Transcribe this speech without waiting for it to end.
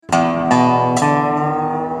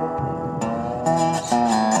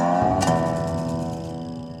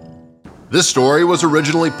This story was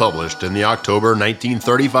originally published in the October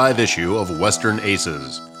 1935 issue of Western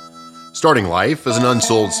Aces. Starting life as an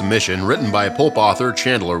unsold submission written by pulp author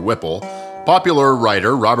Chandler Whipple, popular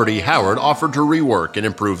writer Robert E. Howard offered to rework and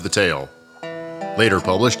improve the tale. Later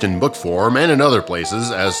published in book form and in other places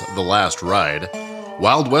as The Last Ride,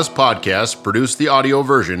 Wild West Podcast produced the audio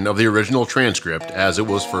version of the original transcript as it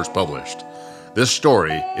was first published. This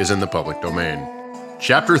story is in the public domain.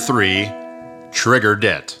 Chapter 3, Trigger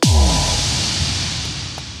Debt.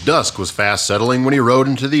 Dusk was fast settling when he rode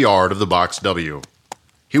into the yard of the Box W.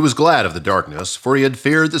 He was glad of the darkness, for he had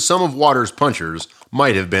feared that some of Waters' punchers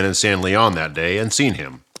might have been in San Leon that day and seen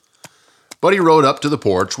him. But he rode up to the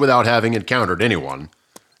porch without having encountered anyone,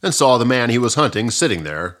 and saw the man he was hunting sitting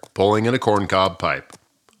there, pulling in a corncob pipe.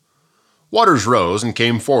 Waters rose and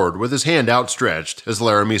came forward with his hand outstretched as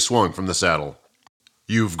Laramie swung from the saddle.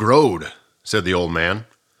 "You've growed," said the old man.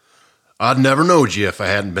 "I'd never knowed you if I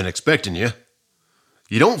hadn't been expecting you.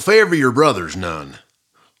 You don't favor your brothers none.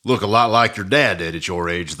 Look a lot like your dad did at your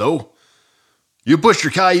age, though. You pushed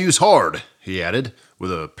your cayuse hard," he added,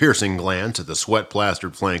 with a piercing glance at the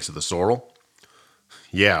sweat-plastered flanks of the sorrel.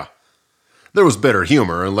 "Yeah." There was bitter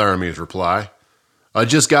humor in Laramie's reply. "I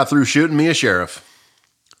just got through shooting me a sheriff."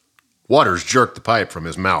 Waters jerked the pipe from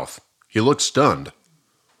his mouth. He looked stunned.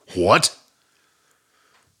 "What?"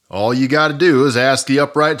 "All you gotta do is ask the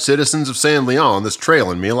upright citizens of San Leon that's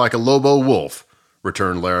trailing me like a lobo wolf,"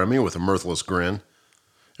 returned Laramie with a mirthless grin.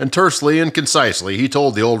 And tersely and concisely he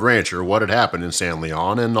told the old rancher what had happened in San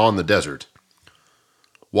Leon and on the desert.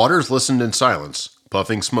 Waters listened in silence,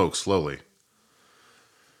 puffing smoke slowly.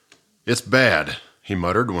 "It's bad," he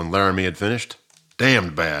muttered when Laramie had finished.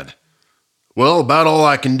 "Damned bad. Well, about all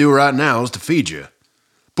I can do right now is to feed you.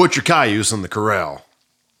 Put your cayuse in the corral."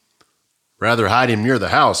 "Rather hide him near the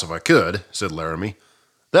house if I could," said Laramie.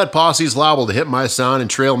 "That posse's liable to hit my son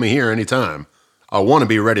and trail me here any time. I want to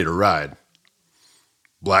be ready to ride."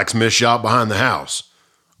 "Blacksmith shop behind the house,"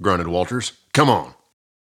 grunted Walters. "Come on."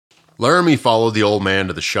 Laramie followed the old man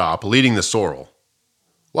to the shop, leading the sorrel.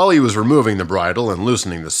 While he was removing the bridle and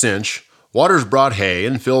loosening the cinch, Waters brought hay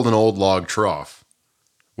and filled an old log trough.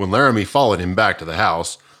 When Laramie followed him back to the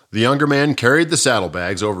house, the younger man carried the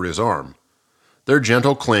saddlebags over his arm. Their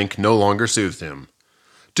gentle clink no longer soothed him.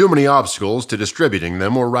 Too many obstacles to distributing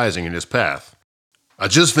them were rising in his path. "I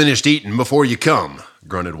just finished eating before you come,"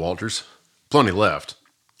 grunted Walters. "Plenty left."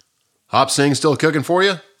 "Hop Sing still cooking for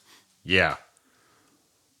you?" "Yeah."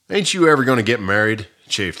 "Ain't you ever going to get married?"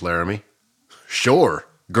 chafed Laramie. "Sure,"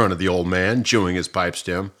 grunted the old man, chewing his pipe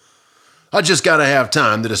stem. "I just got to have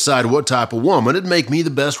time to decide what type of woman would make me the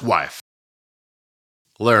best wife."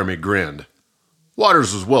 Laramie grinned.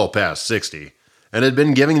 Waters was well past 60, and had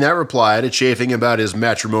been giving that reply to chaffing about his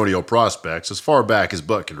matrimonial prospects as far back as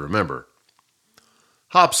Buck could remember.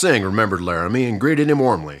 Hop Sing remembered Laramie and greeted him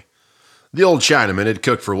warmly. The old Chinaman had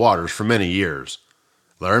cooked for Waters for many years.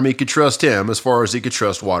 Laramie could trust him as far as he could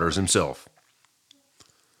trust Waters himself.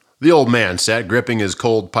 The old man sat gripping his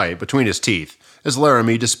cold pipe between his teeth as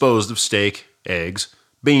Laramie disposed of steak, eggs,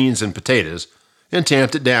 beans, and potatoes, and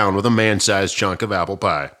tamped it down with a man-sized chunk of apple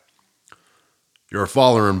pie. "You're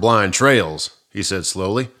following blind trails," he said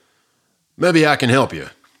slowly. "Maybe I can help you."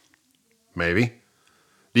 "Maybe.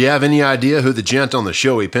 Do you have any idea who the gent on the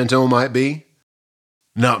showy pinto might be?"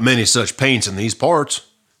 "Not many such paints in these parts.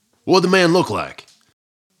 What'd the man look like?"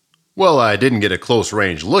 "Well, I didn't get a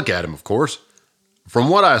close-range look at him, of course. From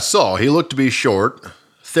what I saw, he looked to be short,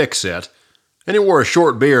 thick-set, and he wore a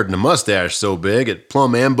short beard and a mustache so big it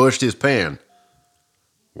plumb ambushed his pan."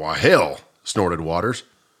 "Why, hell," snorted Waters.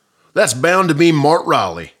 "That's bound to be Mart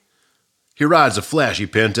Riley. He rides a flashy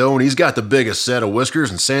pinto, and he's got the biggest set of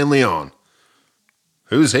whiskers in San Leon."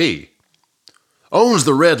 "Who's he?" "Owns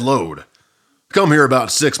the Red Lode. Come here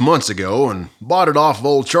about 6 months ago and bought it off of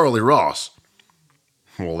old Charlie Ross."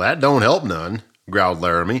 "Well, that don't help none," growled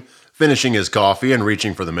Laramie, finishing his coffee and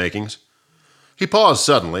reaching for the makings. He paused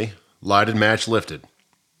suddenly, lighted match lifted.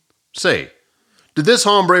 "Say, did this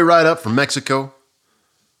hombre ride up from Mexico?"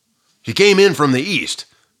 "He came in from the east.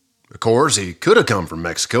 Of course, he could have come from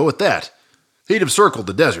Mexico at that. He'd have circled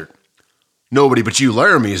the desert. Nobody but you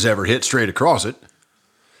Laramie's ever hit straight across it.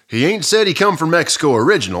 He ain't said he come from Mexico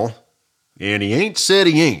original, and he ain't said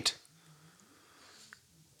he ain't."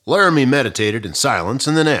 Laramie meditated in silence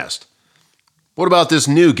and then asked, "What about this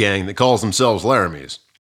new gang that calls themselves Laramies?"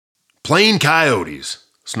 "Plain coyotes,"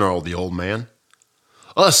 snarled the old man.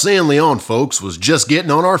 "Us San Leon folks was just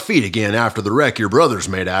getting on our feet again after the wreck your brothers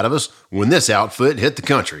made out of us when this outfit hit the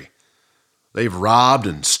country. They've robbed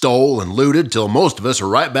and stole and looted till most of us are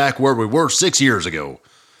right back where we were 6 years ago.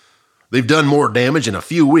 They've done more damage in a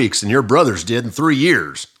few weeks than your brothers did in 3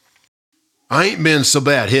 years. I ain't been so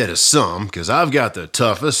bad hit as some, 'cause I've got the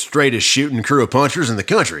toughest, straightest shooting crew of punchers in the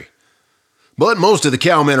country. But most of the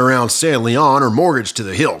cowmen around San Leon are mortgaged to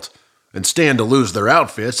the hilt and stand to lose their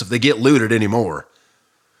outfits if they get looted anymore.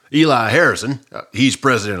 Eli Harrison, he's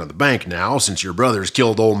president of the bank now since your brothers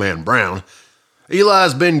killed old man Brown.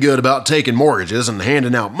 Eli's been good about taking mortgages and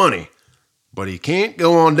handing out money, but he can't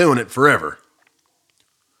go on doing it forever.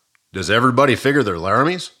 Does everybody figure they're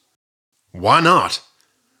Laramies? Why not?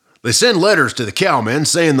 They send letters to the cowmen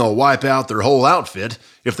saying they'll wipe out their whole outfit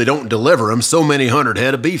if they don't deliver them so many hundred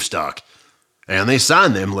head of beef stock. And they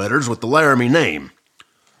sign them letters with the Laramie name.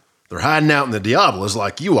 They're hiding out in the Diablos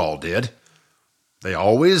like you all did. They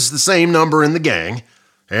always the same number in the gang,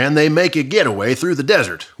 and they make a getaway through the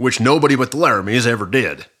desert, which nobody but the Laramies ever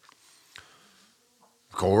did.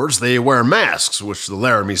 Of course, they wear masks, which the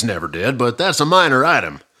Laramies never did, but that's a minor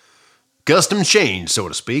item. Custom change, so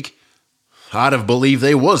to speak. I'd have believed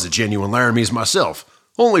they was the genuine Laramies myself,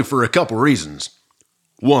 only for a couple reasons.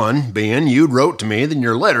 One being you'd wrote to me in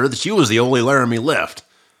your letter that you was the only Laramie left.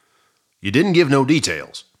 You didn't give no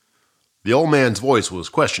details. The old man's voice was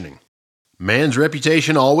questioning. Man's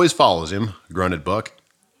reputation always follows him, grunted Buck.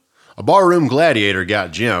 A barroom gladiator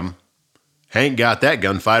got Jim. Hank got that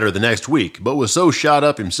gunfighter the next week, but was so shot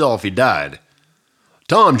up himself he died.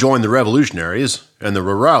 Tom joined the Revolutionaries, and the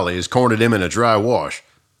Rurales cornered him in a dry wash.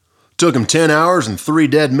 Took him 10 hours and 3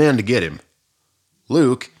 dead men to get him.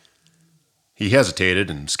 Luke, he hesitated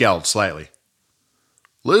and scowled slightly.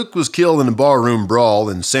 Luke was killed in a barroom brawl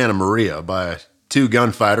in Santa Maria by a 2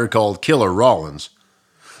 gunfighter called Killer Rollins.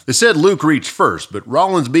 They said Luke reached first, but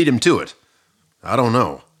Rollins beat him to it. I don't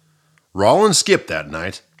know. Rollins skipped that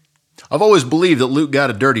night. I've always believed that Luke got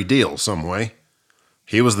a dirty deal some way.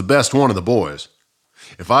 He was the best one of the boys.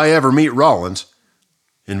 If I ever meet Rollins...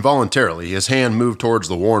 Involuntarily, his hand moved towards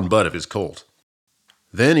the worn butt of his Colt.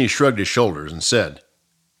 Then he shrugged his shoulders and said,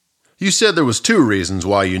 You said there was 2 reasons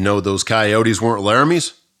why you know those coyotes weren't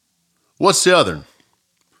Laramies? What's the other?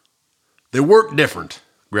 They work different,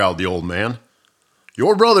 growled the old man.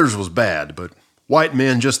 Your brothers was bad, but white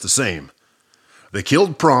men just the same. They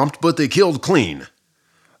killed prompt, but they killed clean.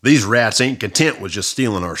 These rats ain't content with just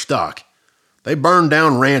stealing our stock. They burned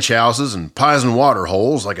down ranch houses and poisoned water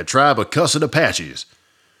holes like a tribe of cussed Apaches.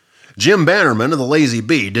 Jim Bannerman of the Lazy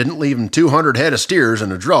Bee didn't leave him 200 head of steers in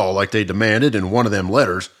a draw like they demanded in one of them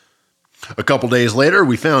letters. A couple days later,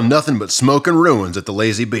 we found nothing but smoke and ruins at the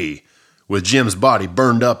Lazy Bee, with Jim's body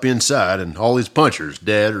burned up inside and all his punchers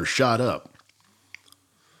dead or shot up.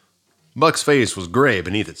 Buck's face was gray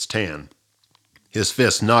beneath its tan. His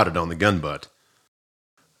fist knotted on the gun butt.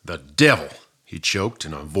 The devil, he choked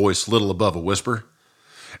in a voice little above a whisper.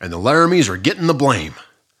 And the Laramies are getting the blame.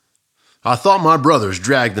 I thought my brothers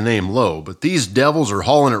dragged the name low, but these devils are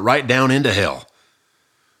hauling it right down into hell.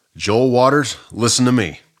 Joel Waters, listen to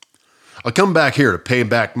me. I come back here to pay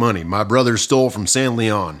back money my brothers stole from San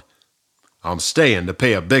Leon. I'm staying to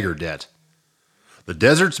pay a bigger debt. The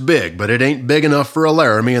desert's big, but it ain't big enough for a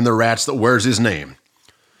Laramie and the rats that wears his name.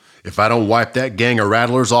 If I don't wipe that gang of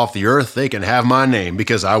rattlers off the earth, they can have my name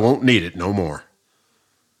because I won't need it no more.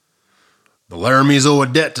 The Laramies owe a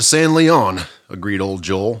debt to San Leon, agreed old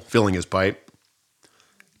Joel, filling his pipe.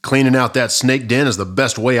 Cleaning out that snake den is the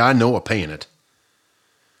best way I know of paying it.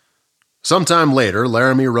 Sometime later,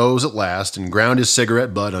 Laramie rose at last and ground his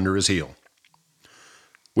cigarette butt under his heel.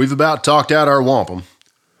 We've about talked out our wampum.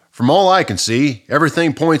 From all I can see,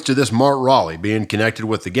 everything points to this Mart Raleigh being connected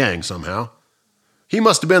with the gang somehow. He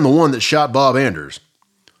must have been the one that shot Bob Anders.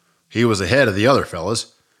 He was ahead of the other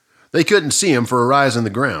fellas. They couldn't see him for a rise in the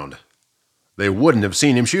ground. They wouldn't have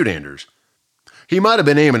seen him shoot Anders. He might have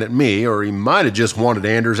been aiming at me, or he might have just wanted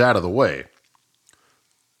Anders out of the way.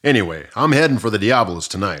 Anyway, I'm heading for the Diablos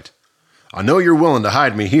tonight. I know you're willing to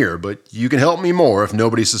hide me here, but you can help me more if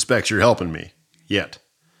nobody suspects you're helping me. Yet.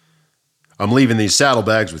 I'm leaving these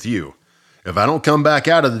saddlebags with you. If I don't come back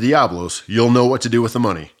out of the Diablos, you'll know what to do with the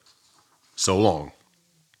money. So long.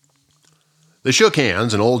 They shook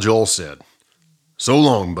hands, and old Joel said, So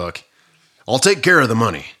long, Buck. I'll take care of the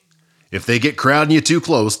money. If they get crowding you too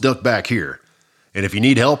close, duck back here. And if you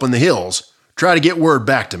need help in the hills, try to get word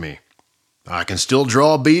back to me. I can still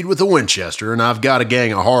draw a bead with a Winchester, and I've got a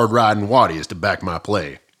gang of hard-riding waddies to back my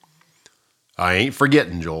play. I ain't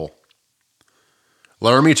forgetting, Joel.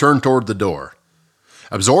 Laramie turned toward the door.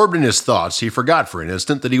 Absorbed in his thoughts, he forgot for an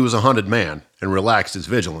instant that he was a hunted man and relaxed his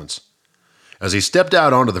vigilance. As he stepped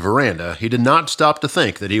out onto the veranda, he did not stop to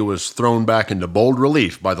think that he was thrown back into bold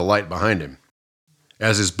relief by the light behind him.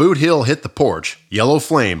 As his boot heel hit the porch, yellow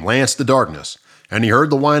flame lanced the darkness, and he heard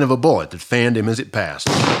the whine of a bullet that fanned him as it passed.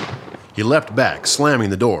 He leapt back, slamming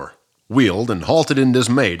the door, wheeled, and halted in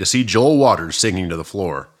dismay to see Joel Waters sinking to the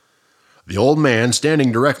floor. The old man,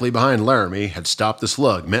 standing directly behind Laramie, had stopped the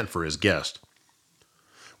slug meant for his guest.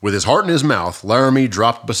 With his heart in his mouth, Laramie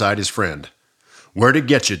dropped beside his friend. "Where'd it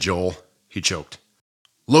get you, Joel?" he choked.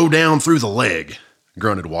 "Low down through the leg,"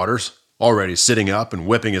 grunted Waters, already sitting up and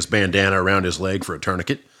whipping his bandana around his leg for a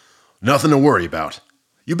tourniquet. "Nothing to worry about.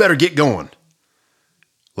 You better get going."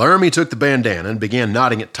 Laramie took the bandana and began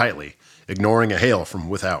knotting it tightly, ignoring a hail from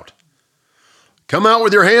without. "Come out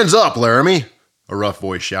with your hands up, Laramie," a rough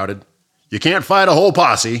voice shouted. "You can't fight a whole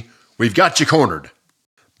posse. We've got you cornered."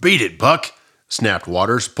 "Beat it, Buck," snapped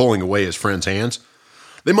Waters, pulling away his friend's hands.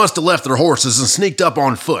 "They must have left their horses and sneaked up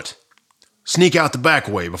on foot. Sneak out the back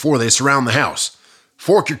way before they surround the house.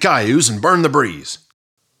 Fork your cayuse and burn the breeze.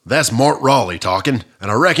 That's Mort Raleigh talking, and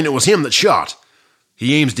I reckon it was him that shot.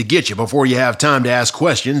 He aims to get you before you have time to ask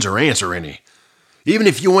questions or answer any. Even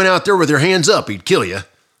if you went out there with your hands up, he'd kill you.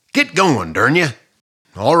 Get going, darn you."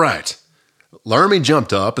 "All right." Laramie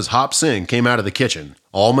jumped up as Hop Sing came out of the kitchen,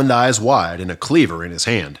 almond eyes wide and a cleaver in his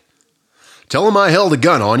hand. "Tell him I held a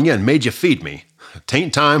gun on you and made you feed me.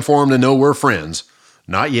 'Tain't time for him to know we're friends.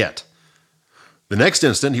 Not yet." The next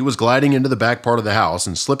instant, he was gliding into the back part of the house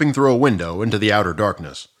and slipping through a window into the outer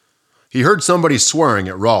darkness. He heard somebody swearing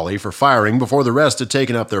at Raleigh for firing before the rest had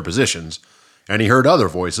taken up their positions, and he heard other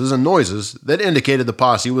voices and noises that indicated the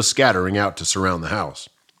posse was scattering out to surround the house.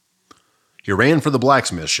 He ran for the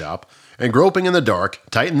blacksmith shop, and groping in the dark,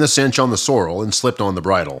 tightened the cinch on the sorrel and slipped on the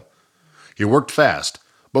bridle. He worked fast,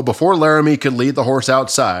 but before Laramie could lead the horse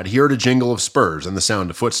outside, he heard a jingle of spurs and the sound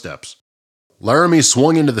of footsteps. Laramie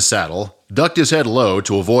swung into the saddle, ducked his head low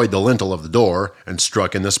to avoid the lintel of the door, and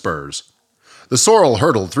struck in the spurs. The sorrel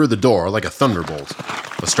hurtled through the door like a thunderbolt.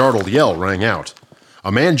 A startled yell rang out.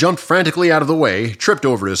 A man jumped frantically out of the way, tripped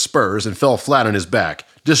over his spurs, and fell flat on his back,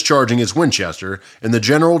 discharging his Winchester in the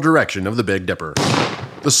general direction of the Big Dipper.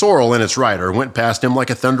 The sorrel and its rider went past him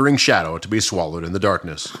like a thundering shadow to be swallowed in the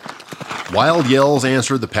darkness. Wild yells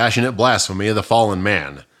answered the passionate blasphemy of the fallen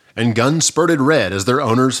man, and guns spurted red as their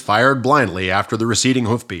owners fired blindly after the receding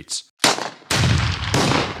hoofbeats.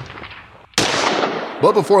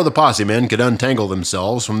 But before the posse men could untangle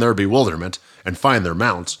themselves from their bewilderment and find their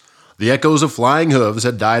mounts, the echoes of flying hooves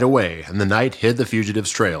had died away and the night hid the fugitives'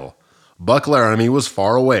 trail. Buck Laramie was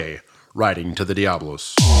far away, riding to the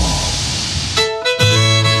Diablos.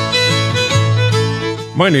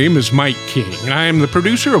 My name is Mike King, and I am the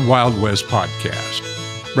producer of Wild West Podcast.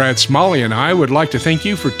 Brad Smalley and I would like to thank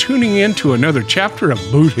you for tuning in to another chapter of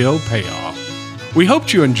Boot Hill Payoff. We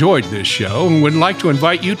hoped you enjoyed this show and would like to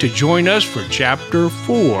invite you to join us for Chapter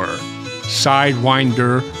 4,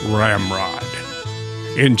 Sidewinder Ramrod.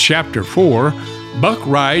 In Chapter 4, Buck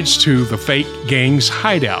rides to the fake gang's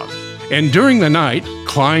hideout, and during the night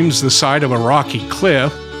climbs the side of a rocky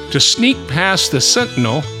cliff to sneak past the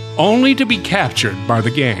sentinel, only to be captured by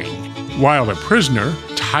the gang. While a prisoner,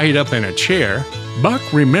 tied up in a chair, Buck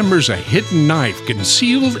remembers a hidden knife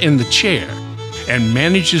concealed in the chair and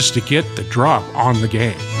manages to get the drop on the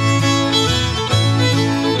gang.